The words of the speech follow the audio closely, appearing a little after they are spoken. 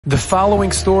The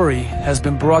following story has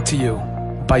been brought to you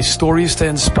by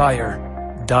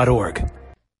StoriesToInspire.org.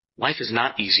 Life is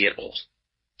not easy at all.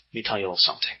 Let me tell you a little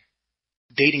something.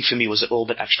 Dating for me was a little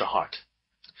bit extra hard.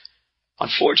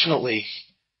 Unfortunately,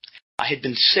 I had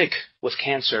been sick with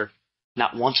cancer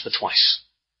not once but twice.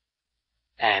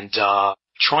 And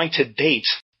trying to date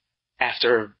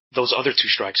after those other two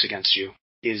strikes against you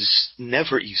is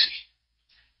never easy.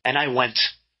 And I went,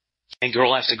 and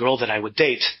girl after girl that I would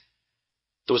date,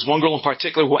 there was one girl in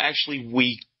particular who actually There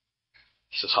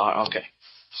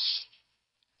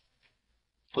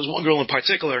was one girl in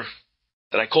particular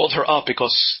that I called her up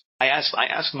because I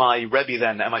asked my Rabbi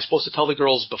then, am I supposed to tell the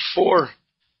girls before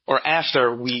or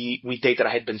after we date that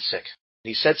I had been sick? And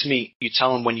he said to me, you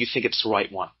tell them when you think it's the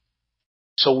right one.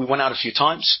 So we went out a few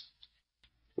times.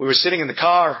 We were sitting in the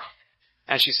car,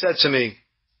 and she said to me,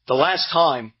 no,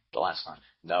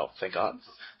 thank God.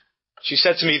 She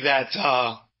said to me that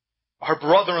her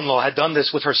brother-in-law had done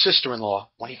this with her sister-in-law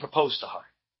when he proposed to her.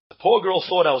 The poor girl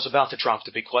thought I was about to drop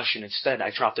the big question. Instead,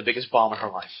 I dropped the biggest bomb in her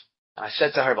life. And I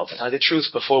said to her, well, to tell you the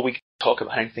truth, before we talk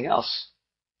about anything else,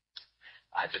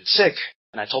 I'd been sick,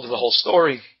 and I told her the whole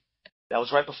story. That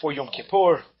was right before Yom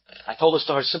Kippur. I told this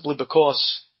to her simply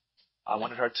because I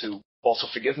wanted her to also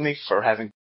forgive me for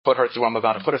having put her through what I'm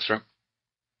about to put her through.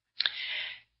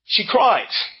 She cried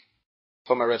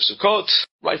from Erev Sukkot,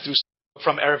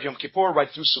 from Erev Yom Kippur, right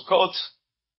through Sukkot.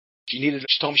 She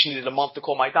told me she needed a month to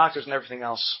call my doctors and everything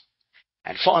else.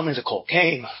 And finally the call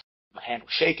came. My hand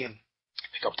was shaking. I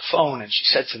picked up the phone and she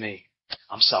said to me,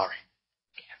 I'm sorry.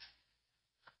 I can't.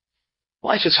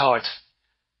 Life is hard.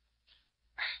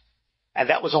 And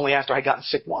that was only after I'd gotten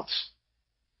sick once.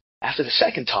 After the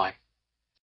second time,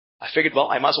 I figured, well,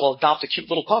 I might as well adopt a cute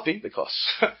little puppy because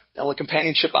the only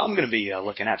companionship I'm going to be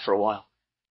looking at for a while.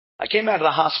 I came out of the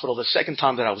hospital the second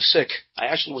time that I was sick. I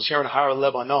actually was here in Har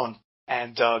Lebanon,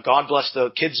 and God bless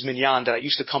the kids' minyan that I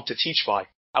used to come to teach by.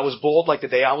 I was bald like the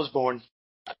day I was born.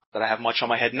 Not that I have much on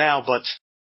my head now, but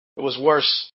it was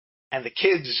worse. And the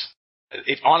kids,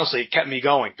 honestly, it kept me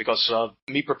going because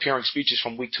me preparing speeches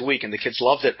from week to week, and the kids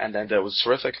loved it, and it was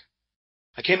terrific.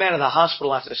 I came out of the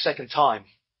hospital after the second time,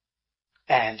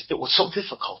 and it was so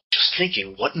difficult, just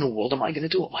thinking, what in the world am I going to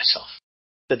do with myself?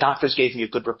 The doctors gave me a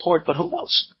good report, but who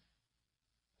knows?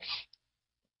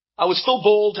 I was still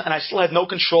bald, and I still had no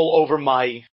control over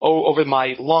my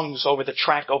lungs, over the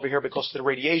tract over here because of the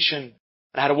radiation.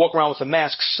 And I had to walk around with a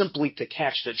mask simply to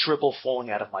catch the dribble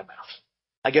falling out of my mouth.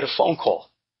 I get a phone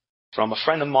call from a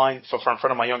friend of mine, from a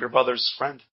friend of my younger brother's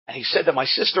friend, and he said that my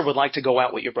sister would like to go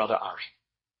out with your brother Ari.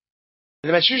 In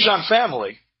the Bensoussan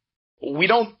family, we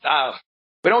don't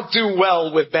do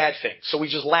well with bad things, so we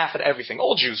just laugh at everything.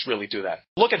 All Jews really do that.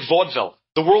 Look at vaudeville.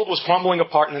 The world was crumbling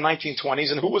apart in the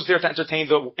 1920s, and who was there to entertain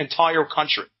the entire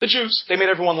country? The Jews. They made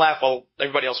everyone laugh while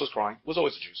everybody else was crying. It was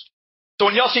always the Jews. So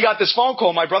when Yossi got this phone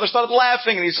call, my brother started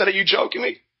laughing, and he said, are you joking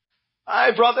me?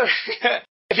 Hi, brother.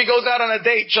 If he goes out on a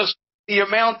date, just the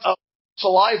amount of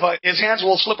saliva, his hands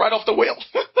will slip right off the wheel.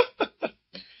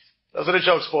 Those are the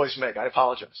jokes boys make. I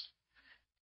apologize.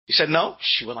 He said, no,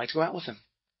 she would like to go out with him.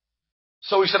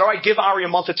 So he said, all right, give Ari a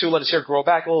month or two, let his hair grow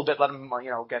back a little bit, let him,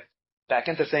 get back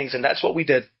into things, and that's what we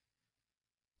did.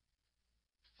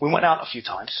 We went out a few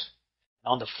times.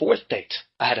 On the fourth date,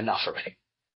 I had enough already.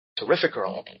 Terrific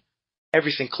girl.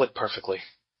 Everything clicked perfectly.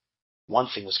 One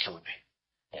thing was killing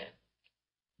me.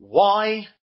 Why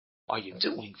are you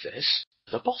doing this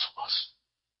to the both of us?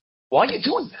 Why are you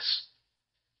doing this?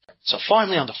 So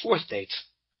finally, on the fourth date,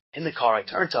 in the car, I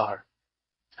turned to her.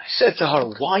 I said to her,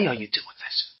 why are you doing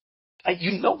this?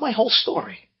 You know my whole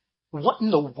story. What in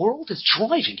the world is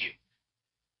driving you?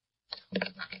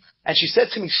 And she said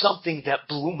to me something that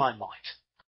blew my mind.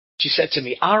 She said to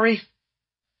me, Ari,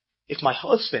 if my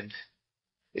husband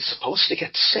is supposed to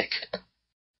get sick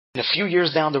in a few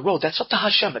years down the road, that's up to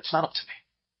Hashem. It's not up to me.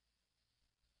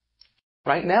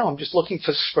 Right now, I'm just looking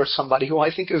for somebody who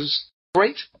I think is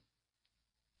great.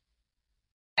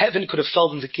 Heaven could have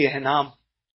fell into Gehenna.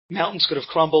 Mountains could have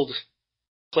crumbled.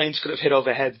 Planes could have hit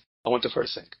overhead. I went to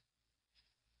first thing.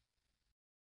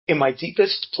 In my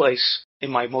deepest place, in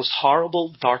my most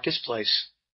horrible, darkest place,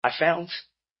 I found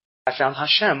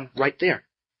Hashem right there.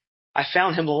 I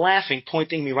found him laughing,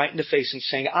 pointing me right in the face and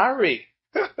saying, Ari,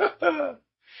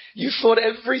 you thought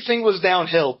everything was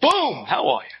downhill. Boom! How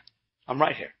are you? I'm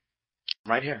right here.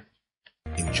 I'm right here.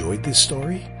 Enjoyed this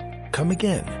story? Come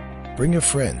again. Bring a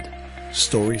friend.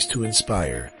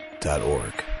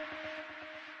 StoriesToInspire.org